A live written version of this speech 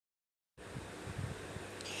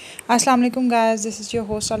Assalamu alaikum guys, this is your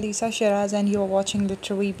host Alisa Shiraz and you are watching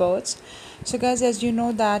Literary Birds. So guys, as you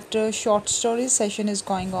know that short stories session is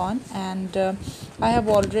going on and I have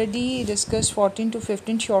already discussed 14 to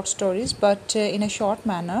 15 short stories but in a short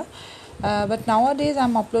manner. But nowadays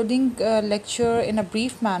I'm uploading a lecture in a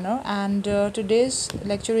brief manner and today's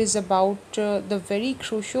lecture is about the very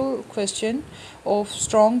crucial question of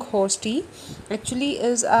strong horse tea. Actually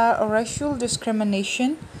is a racial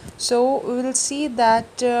discrimination. So we will see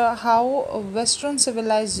that how Western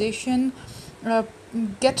civilization uh,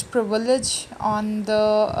 get privilege on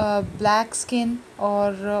the black skin,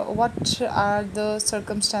 or what are the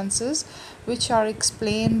circumstances which are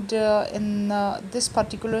explained in this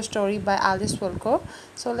particular story by Alice Walker.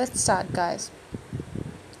 So let's start, guys.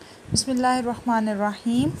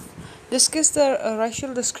 Bismillahirrahmanirrahim. Discuss the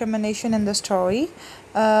racial discrimination in the story.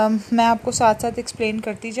 मैं आपको साथ साथ explain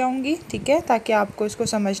करती जाऊंगी, ठीक है, ताकि आपको इसको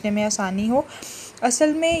समझने में आसानी हो.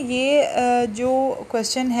 असल में ये जो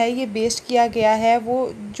क्वेश्चन है ये बेस्ड किया गया है वो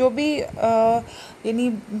जो भी यानी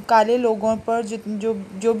काले लोगों पर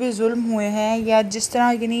जो भी जुल्म हुए हैं या जिस तरह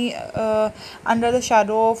यानी under the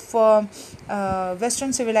shadow of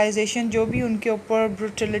western civilization जो भी उनके ऊपर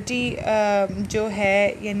ब्रूटलिटी जो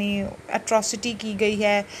है यानी एट्रॉसिटी की गई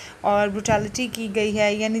है और ब्रूटलिटी की गई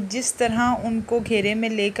है, यानी जिस तरह उनको घेरे में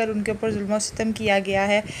लेकर उनके ऊपर जुल्म सितम किया गया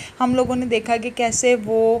है. हम लोगों ने देखा कि कैसे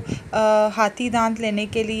वो हाथी दांत लेने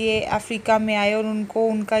के लिए अफ्रीका में आए और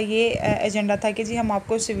उनका ये एजेंडा था कि जी हम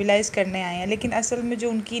आपको सिविलाइज करने आए हैं, लेकिन असल में जो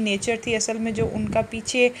उनकी नेचर थी, असल में जो उनका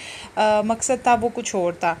पीछे मकसद था वो कुछ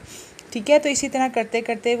और था. ठीक है, तो इसी तरह करते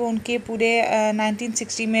करते वो उनके पूरे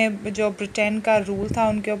 1960 में जो ब्रिटेन का रूल था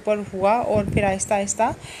उनके ऊपर हुआ और फिर आहिस्ता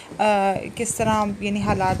आहिस्ता किस तरह यानी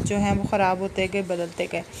हालात जो हैं वो ख़राब होते गए, बदलते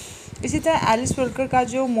गए. इसी तरह एलिस वॉल्कर का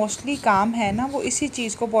जो मोस्टली काम है ना वो इसी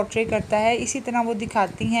चीज़ को पोर्ट्रे करता है. इसी तरह वो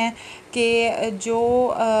दिखाती हैं कि जो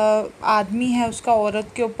आदमी है उसका औरत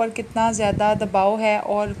के ऊपर कितना ज़्यादा दबाव है.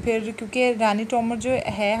 और फिर क्योंकि रानी टॉमर जो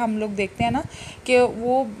है हम लोग देखते हैं ना कि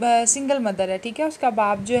वो सिंगल मदर है, ठीक है, उसका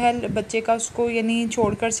बाप जो है बच्चे का उसको यानी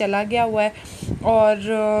छोड़कर चला गया हुआ है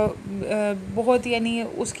और बहुत यानी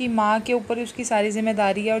उसकी माँ के ऊपर उसकी सारी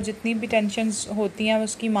ज़िम्मेदारी है और जितनी भी टेंशन्स होती हैं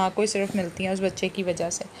उसकी माँ को ही सिर्फ मिलती हैं उस बच्चे की वजह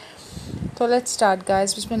से. So let's start,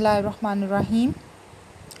 guys. Bismillahirrahmanirrahim.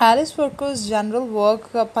 Alice Walker's general work,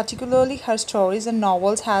 particularly her stories and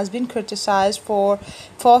novels, has been criticized for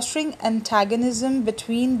fostering antagonism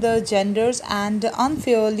between the genders and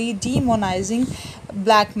unfairly demonizing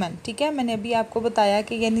black man. ठीक है, मैंने अभी आपको बताया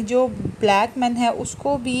कि यानी जो ब्लैक मैन है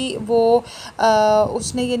उसको भी वो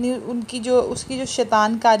उसने यानी उसकी जो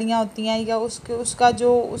शैतानकारियाँ होती हैं या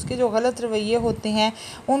उसके जो गलत रवैये होते हैं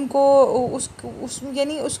उनको उस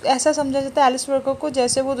यानी उस ऐसा समझा जाता है एलिस वॉल्कर को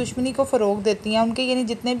जैसे वो दुश्मनी को फ़रोग देती हैं. उनके यानी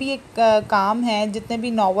जितने भी एक काम हैं, जितने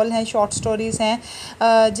भी नावल हैं, शॉर्ट स्टोरीज़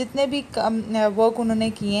हैं, जितने भी वर्क उन्होंने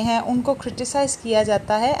किए हैं उनको क्रिटिसाइज़ किया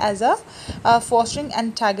जाता है एज अ फॉस्टरिंग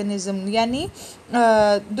एंटागनिज़म, यानी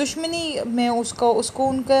दुश्मनी में उसको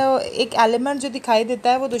उनका एक एलिमेंट जो दिखाई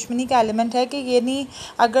देता है वो दुश्मनी का एलिमेंट है कि यानी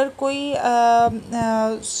अगर कोई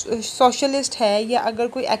सोशलिस्ट है या अगर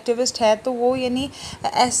कोई एक्टिविस्ट है तो वो यानी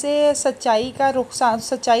ऐसे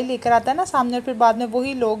सच्चाई लेकर आता है ना सामने, फिर बाद में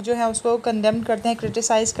वही लोग जो है उसको कंडेम करते हैं,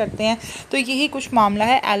 क्रिटिसाइज़ करते हैं. तो यही कुछ मामला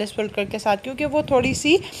है एलिस वॉल्कर के साथ, क्योंकि वो थोड़ी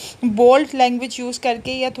सी बोल्ड लैंग्वेज यूज़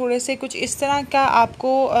करके या थोड़े से कुछ इस तरह का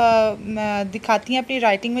आपको दिखाती हैं अपनी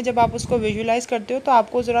राइटिंग में. जब आप उसको विजुलाइज करते हो तो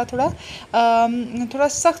आपको ज़रा थोड़ा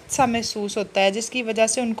सख्त सा महसूस होता है, जिसकी वजह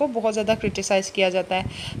से उनको बहुत ज़्यादा क्रिटिसाइज़ किया जाता है.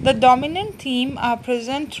 The dominant theme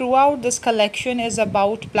present through out this collection is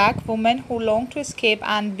about black women who long to escape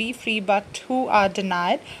and be free but who are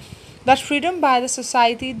denied that freedom by the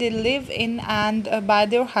society they live in and by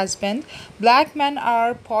their husband. Black men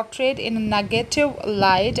are portrayed in a negative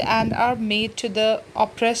light and are made to the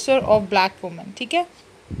oppressor of black women. ठीक है,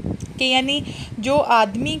 कि यानी जो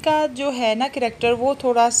आदमी का जो है ना कैरेक्टर वो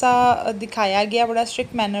थोड़ा सा दिखाया गया बड़ा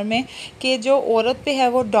स्ट्रिक्ट मैनर में कि जो औरत पे है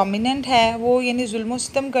वो डोमिनेंट है, वो यानी जुल्म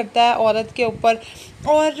सितम करता है औरत के ऊपर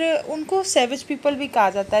और उनको सेविज पीपल भी कहा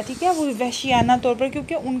जाता है. ठीक है, वो वहशियाना तौर पर,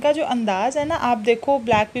 क्योंकि उनका जो अंदाज़ है ना, आप देखो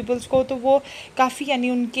ब्लैक पीपल्स को तो वो काफ़ी यानी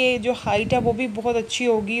उनके जो हाइट है वो भी बहुत अच्छी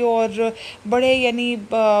होगी और बड़े यानी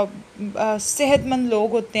सेहतमंद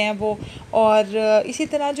लोग होते हैं वो. और इसी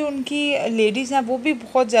तरह जो उनकी लेडीज़ हैं वो भी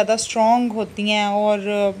बहुत ज़्यादा स्ट्रॉन्ग होती हैं और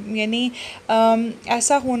यानी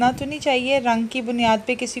ऐसा होना तो नहीं चाहिए. रंग की बुनियाद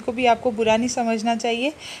पे किसी को भी आपको बुरा नहीं समझना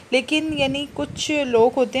चाहिए, लेकिन यानी कुछ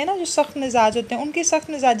लोग होते हैं ना जो सख्त मिजाज होते हैं, उनकी सख्त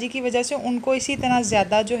मिजाजी की वजह से उनको इसी तरह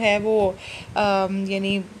ज़्यादा जो है वो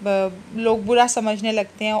यानी लोग बुरा समझने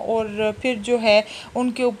लगते हैं और फिर जो है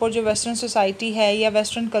उनके ऊपर जो वेस्टर्न सोसाइटी है या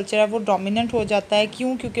वेस्टर्न कल्चर है वो डोमिनेंट हो जाता है.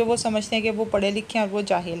 क्यों? क्योंकि वो समझते हैं कि वो पढ़े लिखे हैं और वो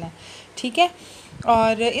जाहिल हैं, ठीक है।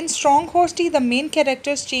 और इन strong होस्टी the main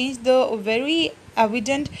characters change the very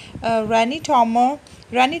evident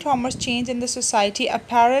Rani Thomas change in the society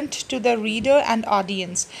apparent to the reader and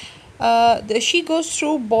audience. She goes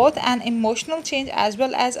through both an emotional change as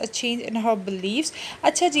well as a change in her beliefs.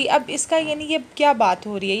 अच्छा जी, अब इसका यानी ये क्या बात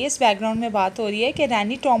हो रही है, ये इस बैकग्राउंड में बात हो रही है कि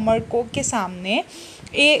रैनी टॉमर को के सामने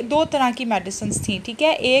दो तरह की मेडिसिन्स थी, ठीक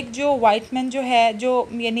है। एक जो वाइट मैन जो है, जो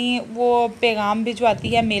यानी वो पैगाम भिजवाती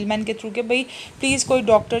है मेल मैन के थ्रू कि भाई प्लीज़ कोई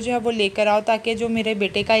डॉक्टर जो है वो लेकर आओ ताकि जो मेरे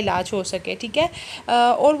बेटे का इलाज हो सके, ठीक है।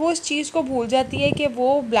 और वो इस चीज़ को भूल जाती है कि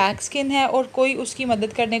वो ब्लैक स्किन है और कोई उसकी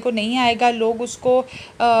मदद करने को नहीं आएगा। लोग उसको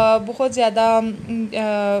बहुत ज़्यादा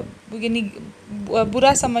यानी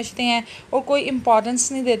बुरा समझते हैं और कोई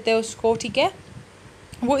इम्पोर्टेंस नहीं देते उसको, ठीक है।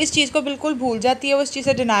 वो इस चीज़ को बिल्कुल भूल जाती है, वो इस चीज़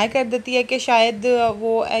से डिनाई कर देती है कि शायद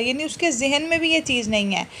वो यानी उसके जहन में भी ये चीज़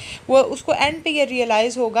नहीं है। वो उसको एंड पे ये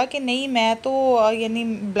रियलाइज़ होगा कि नहीं, मैं तो यानी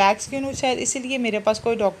ब्लैक स्किन हूँ शायद, इसीलिए मेरे पास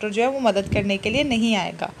कोई डॉक्टर जो है वो मदद करने के लिए नहीं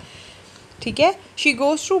आएगा, ठीक है। She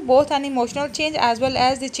goes through both an emotional change as well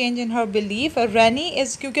as the change in her belief. Rainy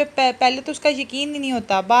is, क्योंकि पहले तो उसका यकीन ही नहीं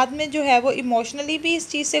होता, बाद में जो है वो इमोशनली भी इस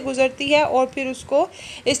चीज़ से गुजरती है और फिर उसको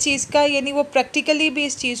इस चीज़ का यानी वो प्रैक्टिकली भी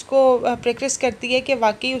इस चीज़ को प्रैक्टिस करती है कि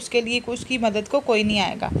वाकई उसके लिए उसकी मदद को कोई नहीं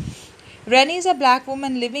आएगा। Rennie is a black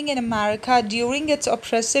woman living in America during its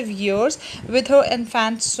oppressive years with her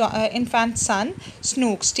infant son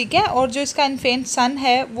Snooks, ठीक है। और जो इसका infant son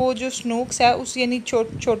है वो जो Snooks है, उस यानी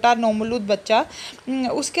छोटा नौमौलूद बच्चा,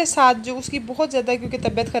 उसके साथ जो उसकी बहुत ज़्यादा क्योंकि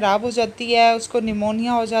तबीयत ख़राब हो जाती है, उसको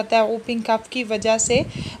निमोनिया हो जाता है वूपिंग कफ की वजह से,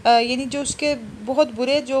 यानी जो उसके बहुत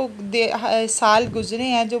बुरे जो साल गुजरे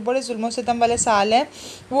हैं, जो बड़े जुल्म सितम वाले साल हैं,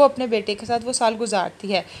 वो अपने बेटे के साथ वो साल गुजारती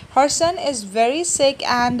है। हर सन is very sick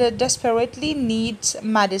and desperately needs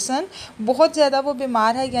medicine, बहुत ज़्यादा वो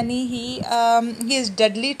बीमार है, यानी he is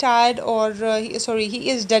deadly tired और he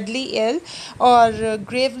is deadly ill और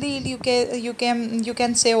gravely ill you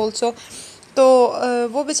can say also। तो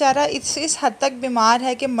वो बेचारा इस हद तक बीमार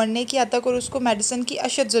है कि मरने की हद तक, और उसको मेडिसिन की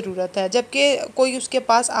अशद ज़रूरत है जबकि कोई उसके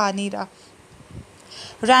पास आ नहीं रहा।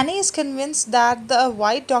 Rani is convinced that the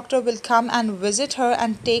white doctor will come and visit her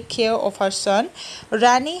and take care of her son.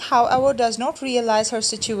 Rani, however, does not realize her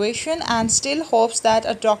situation and still hopes that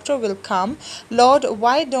a doctor will come. Lord,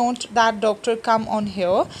 why don't that doctor come on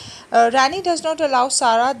here? Rani does not allow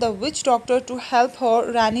Sarah, the witch doctor, to help her.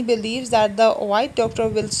 Rani believes that the white doctor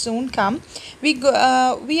will soon come. We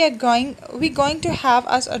going to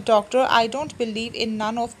have us a doctor. I don't believe in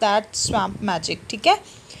none of that swamp magic. ठीक है।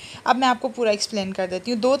 अब मैं आपको पूरा explain कर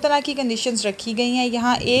देती हूँ। दो तरह की कंडीशंस रखी गई हैं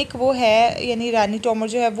यहाँ। एक वो है यानी रानी टॉमर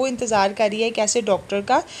जो है वो इंतज़ार कर रही है एक ऐसे डॉक्टर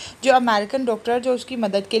का, जो अमेरिकन डॉक्टर जो उसकी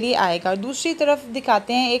मदद के लिए आएगा। दूसरी तरफ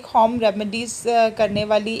दिखाते हैं एक होम रेमेडीज़ करने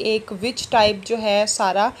वाली एक विच टाइप जो है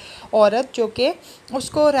सारा औरत, जो कि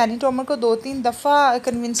उसको रानी टॉमर को 2-3 दफ़ा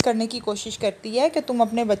कन्विंस करने की कोशिश करती है कि तुम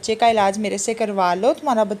अपने बच्चे का इलाज मेरे से करवा लो,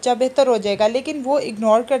 तुम्हारा बच्चा बेहतर हो जाएगा। लेकिन वो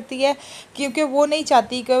इग्नोर करती है क्योंकि वो नहीं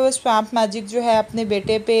चाहती कि वो स्वैम्प मैजिक जो है अपने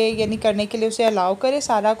बेटे पे यानी करने के लिए उसे अलाउ करे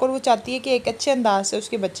सारा को। वो चाहती है कि एक अच्छे अंदाज से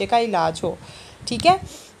उसके बच्चे का इलाज हो, ठीक है।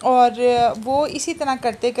 और वो इसी तरह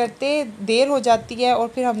करते करते देर हो जाती है और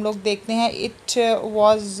फिर हम लोग देखते हैं it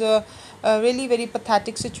was really very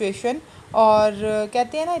pathetic situation. और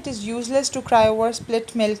कहते हैं ना it is useless to cry over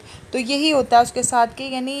split milk, तो यही होता है उसके साथ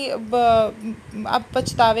कि यानी अब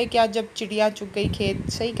पछतावे क्या जब चिड़िया चुग गई खेत,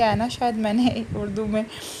 सही कहा है ना शायद मैंने उर्दू में।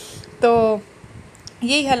 तो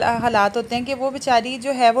यही हालात होते हैं कि वो बेचारी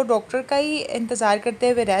जो है वो डॉक्टर का ही इंतज़ार करते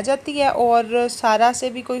हुए रह जाती है और सारा से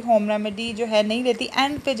भी कोई होम रेमेडी जो है नहीं लेती।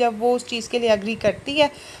 एंड पे जब वो उस चीज़ के लिए एग्री करती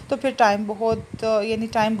है तो फिर टाइम बहुत यानी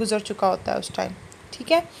टाइम गुजर चुका होता है उस टाइम,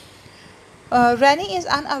 ठीक है। Rani is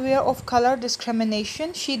unaware of color discrimination.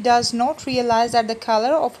 She does not realize that the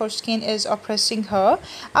color of her skin is oppressing her.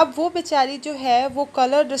 अब वो बेचारी जो है वो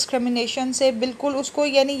कलर डिस्क्रिमिनेशन से बिल्कुल उसको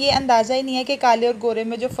यानी ये अंदाज़ा ही नहीं है कि काले और गोरे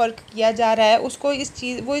में जो फ़र्क किया जा रहा है, उसको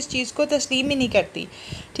इस चीज़ को तस्लीम ही नहीं करती,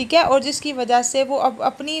 ठीक है। और जिसकी वजह से वो अब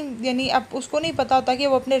अपनी यानी अब उसको नहीं पता होता कि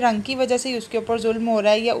वो अपने रंग की वजह से ही उसके ऊपर जुल्म हो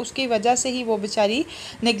रहा है या उसकी वजह से ही वो बेचारी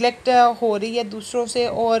निगलेक्ट हो रही है दूसरों से,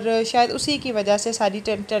 और शायद उसी की वजह से सारी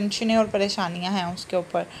टेंशनें और परेशानियां हैं उसके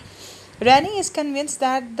ऊपर। Rani is convinced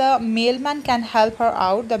that the mailman can help her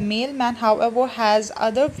out. The mailman, however, has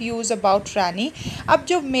other views about Rani. अब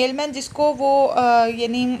जो mailman जिसको वो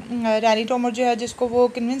यानी रानी टॉमर जो है जिसको वो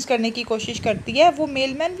कन्विंस करने की कोशिश करती है, वो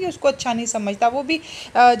mailman भी उसको अच्छा नहीं समझता। वो भी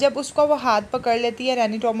जब उसको वो हाथ पकड़ लेती है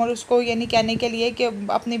रानी टॉमर उसको यानी कहने के लिए कि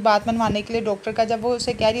अपनी बात मनवाने के लिए डॉक्टर का, जब वो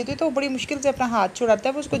उसे कह रही होती है तो वो बड़ी मुश्किल से अपना हाथ छुड़ाता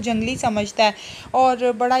है। वो उसको जंगली समझता है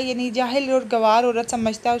और बड़ा यानी जाहिल और गवार औरत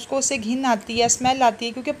समझता है। उसको उससे घिन आती है, स्मेल आती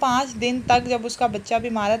है, क्योंकि 5 दिन दिन तक जब उसका बच्चा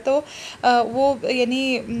बीमार है तो वो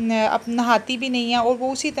यानी अब नहाती भी नहीं है और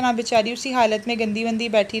वो उसी तरह बेचारी उसी हालत में गंदी वंदी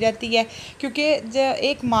बैठी रहती है, क्योंकि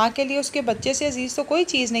एक माँ के लिए उसके बच्चे से अजीज़ तो कोई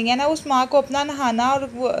चीज़ नहीं है ना। उस माँ को अपना नहाना और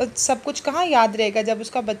वो सब कुछ कहाँ याद रहेगा जब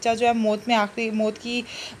उसका बच्चा जो है मौत की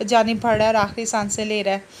जानिब बढ़ रहा है और आखिरी सांसें ले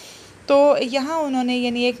रहा है। तो यहाँ उन्होंने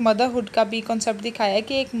यानी एक मदरहुड का भी कॉन्सेप्ट दिखाया है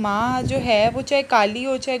कि एक माँ जो है वो चाहे काली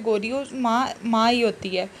हो चाहे गोरी हो, माँ माँ ही होती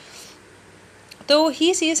है। Though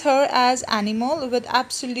he sees her as animal with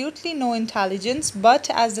absolutely no intelligence, but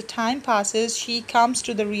as the time passes, she comes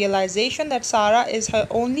to the realization that Sarah is her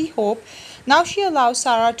only hope. Now she allows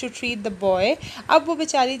Sarah to treat the boy. अब वो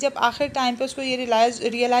बेचारी जब आखिर time पे उसको ये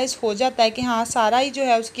realise हो जाता है कि हाँ सारा ही जो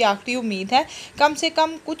है उसकी आखिरी उम्मीद है, कम से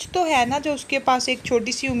कम कुछ तो है ना जो उसके पास एक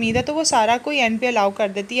छोटी सी उम्मीद है, तो वो सारा को एंड पे अलाउ कर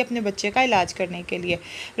देती है अपने बच्चे का इलाज करने के लिए।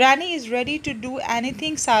 रानी is ready to do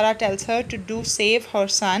anything सारा tales her to do save her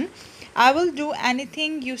sun. I will do any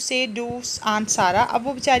thing you से डू आंट सारा। अब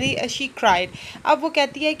वो बेचारी शी क्राइड। अब वो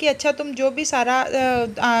कहती है कि अच्छा तुम जो भी सारा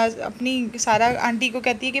अपनी सारा आंटी को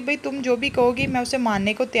कहती है कि भाई तुम जो भी कहोगी मैं उसे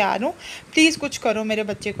मानने को तैयार हूँ, प्लीज़ कुछ करो मेरे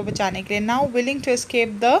बच्चे को बचाने के लिए। Now willing to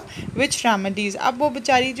escape the which remedies. अब वो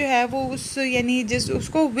बेचारी जो है वो उस यानी जिस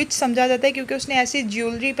उसको विच समझा जाता है क्योंकि उसने ऐसी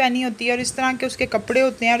ज्वेलरी पहनी होती है और इस तरह के उसके कपड़े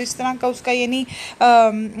होते हैं और इस तरह का उसका यानी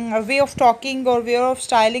वे ऑफ टॉकिंग और वे ऑफ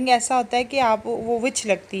स्टाइलिंग ऐसा होता है कि आप वो विच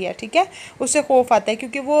लगती है, ठीक है। उससे खौफ आता है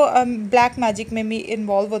क्योंकि वो ब्लैक मैजिक में भी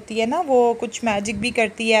इन्वॉल्व होती है ना, वो कुछ मैजिक भी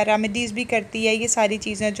करती है, रेमेडीज़ भी करती है, ये सारी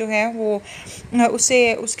चीज़ें जो हैं वो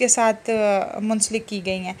उसे उसके साथ मुंसलिक की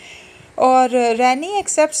गई हैं। और रैनी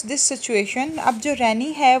एक्सेप्ट्स दिस सिचुएशन। अब जो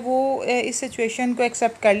रैनी है वो इस सिचुएशन को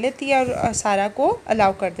एक्सेप्ट कर लेती है और सारा को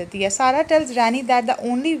अलाउ कर देती है। सारा tales rainy that the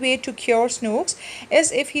only way to cure स्नूक्स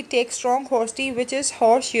is if he take strong horse T which is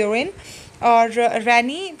horse urine. और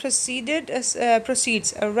Rani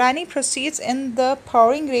proceeds in the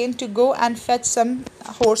pouring rain to go and fetch some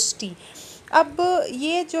horse tea. अब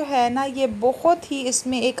ये जो है ना ये बहुत ही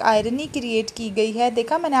इसमें एक आयरनी क्रिएट की गई है।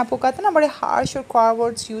 देखा मैंने आपको कहा था ना बड़े हार्श और क्वार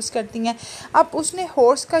वर्ड्स यूज़ करती हैं। अब उसने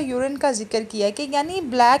हॉर्स का यूरिन का जिक्र किया है कि यानी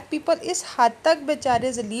ब्लैक पीपल इस हद तक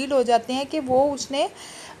बेचारे जलील हो जाते हैं कि वो उसने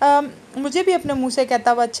मुझे भी अपने मुंह से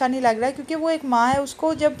कहता हुआ अच्छा नहीं लग रहा है क्योंकि वो एक माँ है,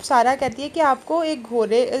 उसको जब सारा कहती है कि आपको एक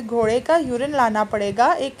घोड़े का यूरिन लाना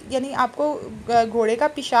पड़ेगा, एक यानी आपको घोड़े का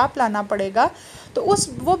पेशाब लाना पड़ेगा, तो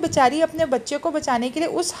वो बेचारी अपने बच्चे को बचाने के लिए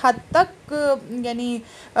उस हद तक यानी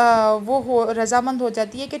वो रज़ामंद हो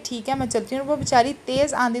जाती है कि ठीक है मैं चलती हूँ। वो बेचारी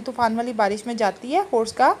तेज़ आंधी तूफान वाली बारिश में जाती है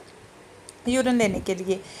हॉर्स का यूरिन लेने के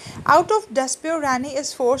लिए। Out of despair Rani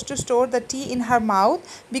is force to store the T in her mouth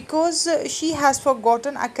because she has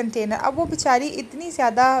forgotten a container. अब वो बेचारी इतनी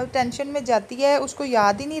ज़्यादा टेंशन में जाती है, उसको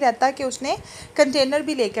याद ही नहीं रहता कि उसने कंटेनर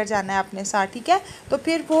भी लेकर जाना है अपने साथ, ठीक है। तो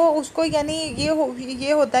फिर वो उसको यानी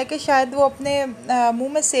ये होता है कि शायद वो अपने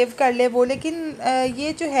मुंह में सेव कर ले वो, लेकिन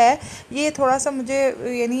ये जो है ये थोड़ा सा मुझे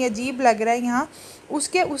यानी अजीब लग रहा है यहाँ।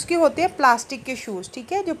 उसके होते हैं प्लास्टिक के शूज़,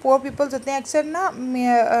 ठीक है। जो पुअर पीपल्स होते हैं अक्सर ना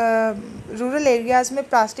रूरल एरियाज़ में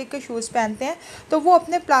प्लास्टिक के शूज़ पहनते हैं, तो वो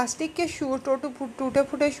अपने प्लास्टिक के शूज़ टूटे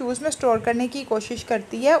फूटे शूज़ में स्टोर करने की कोशिश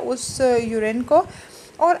करती है उस यूरिन को।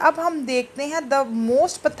 और अब हम देखते हैं द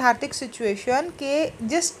मोस्ट पैथेटिक सिचुएशन के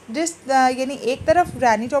जिस यानी एक तरफ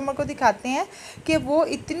रैनी टॉमर को दिखाते हैं कि वो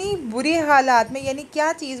इतनी बुरी हालात में यानी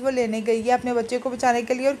क्या चीज़ वो लेने गई है अपने बच्चे को बचाने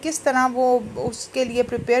के लिए और किस तरह वो उसके लिए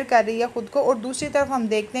प्रिपेयर कर रही है ख़ुद को, और दूसरी तरफ हम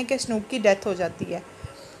देखते हैं कि स्नूक की डेथ हो जाती है।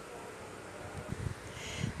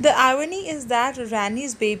 The irony is that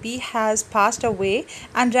Rani's baby has passed away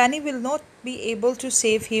and Rani will not be able to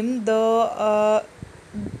save him.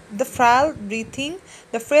 The frail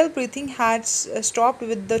breathing had stopped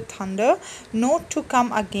with the thunder, not to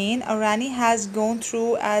come again. Rani has gone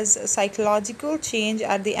through as a psychological change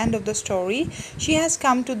at the end of the story. She has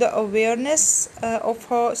come to the awareness of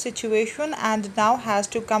her situation and now has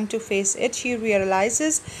to come to face it. She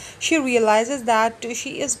realizes that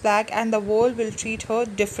she is black and the world will treat her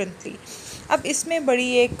differently. अब इसमें बड़ी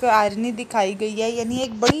एक irony दिखाई गई है, यानी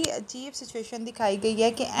एक बड़ी अजीब सिचुएशन दिखाई गई है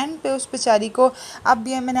कि एंड पे उस बेचारी को, अब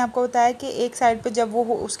भी मैंने आपको बताया कि एक साइड पे जब वो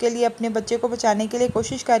उसके लिए अपने बच्चे को बचाने के लिए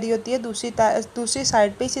कोशिश कर रही होती है, दूसरी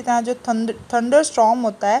साइड पे इसी तरह जो थंडर स्टॉर्म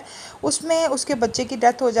होता है उसमें उसके बच्चे की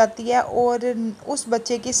डेथ हो जाती है और उस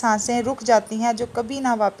बच्चे की सांसें रुक जाती हैं जो कभी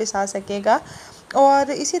ना वापस आ सकेगा।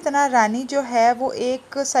 और इसी तरह रानी जो है वो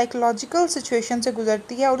एक साइकोलॉजिकल सिचुएशन से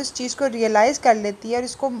गुज़रती है और इस चीज़ को रियलाइज़ कर लेती है और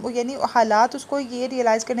इसको यानी हालात उसको ये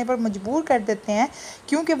रियलाइज़ करने पर मजबूर कर देते हैं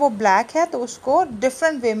क्योंकि वो ब्लैक है तो उसको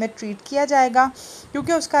डिफरेंट वे में ट्रीट किया जाएगा,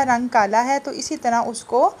 क्योंकि उसका रंग काला है तो इसी तरह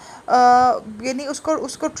उसको यानी उसको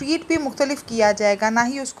उसको ट्रीट भी मुख्तलिफ किया जाएगा, ना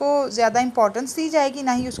ही उसको ज़्यादा इंपॉर्टेंस दी जाएगी,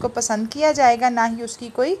 ना ही उसको पसंद किया जाएगा, ना ही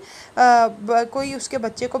उसकी कोई उसके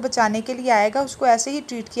बच्चे को बचाने के लिए आएगा, उसको ऐसे ही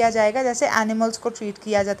ट्रीट किया जाएगा जैसे एनिमल्स को ट्रीट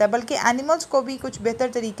किया जाता है, बल्कि एनिमल्स को भी कुछ बेहतर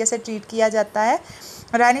तरीके से ट्रीट किया जाता है।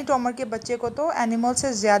 रानी टॉमर के बच्चे को तो एनिमल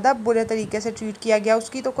से ज़्यादा बुरे तरीके से ट्रीट किया गया,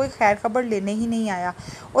 उसकी तो कोई खैर खबर लेने ही नहीं आया।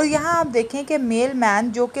 और यहाँ आप देखें कि मेल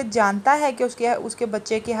मैन जो कि जानता है कि उसके उसके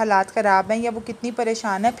बच्चे के हालात ख़राब हैं या वो कितनी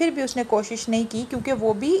परेशान है, फिर भी उसने कोशिश नहीं की, क्योंकि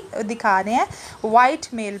वो भी दिखा रहे हैं वाइट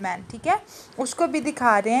मेल मैन, ठीक है, उसको भी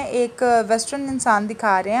दिखा रहे हैं एक वेस्टर्न इंसान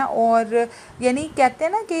दिखा रहे हैं। और यानी कहते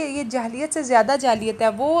हैं ना कि ये जाहिलियत से ज़्यादा जाहिलियत है,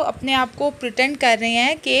 वो अपने आप को प्रिटेंड कर रहे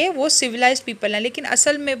हैं कि वो सिविलाइज्ड पीपल हैं, लेकिन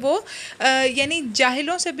असल में वो यानी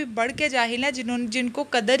जाहिलों से भी बढ़ के जाहिल हैं, जिनको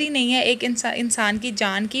कदर ही नहीं है एक इंसान की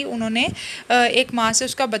जान की। उन्होंने एक माँ से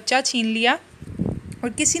उसका बच्चा छीन लिया और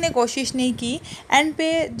किसी ने कोशिश नहीं की। एंड पे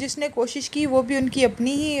जिसने कोशिश की वो भी उनकी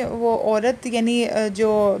अपनी ही वो औरत, यानी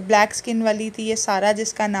जो ब्लैक स्किन वाली थी, ये सारा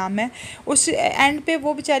जिसका नाम है, उस एंड पे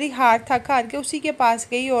वो बेचारी हार के उसी के पास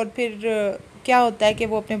गई। और फिर क्या होता है कि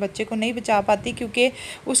वो अपने बच्चे को नहीं बचा पाती, क्योंकि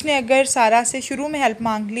उसने अगर सारा से शुरू में हेल्प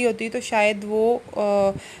मांग ली होती तो शायद वो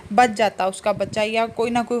बच जाता उसका बच्चा, या कोई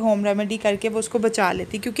ना कोई होम रेमेडी करके वो उसको बचा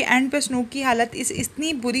लेती, क्योंकि एंड पे स्नूक की हालत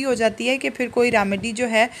इतनी बुरी हो जाती है कि फिर कोई रेमेडी जो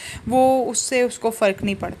है वो उससे उसको फ़र्क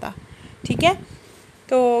नहीं पड़ता। ठीक है,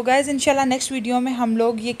 तो गाइज़ इंशाल्लाह नेक्स्ट वीडियो में हम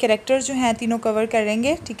लोग ये कैरेक्टर्स जो हैं तीनों कवर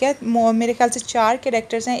करेंगे। ठीक है, मेरे ख्याल से 4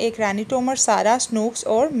 कैरेक्टर्स हैं, एक रानी टोमर, सारा, स्नूक्स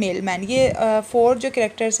और मेल मैन। ये 4 जो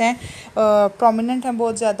कैरेक्टर्स हैं प्रोमिनेंट हैं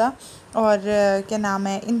बहुत ज़्यादा। और क्या नाम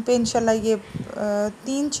है, इन पे इंशाल्लाह ये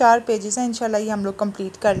 3-4 पेजेस हैं, इंशाल्लाह ये हम लोग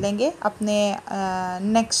कंप्लीट कर लेंगे अपने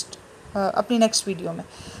अपनी नेक्स्ट वीडियो में।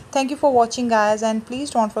 Thank you for watching guys, and please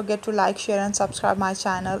don't forget to like, share and subscribe my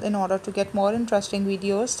channel in order to get more interesting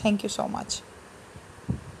videos. Thank you so much.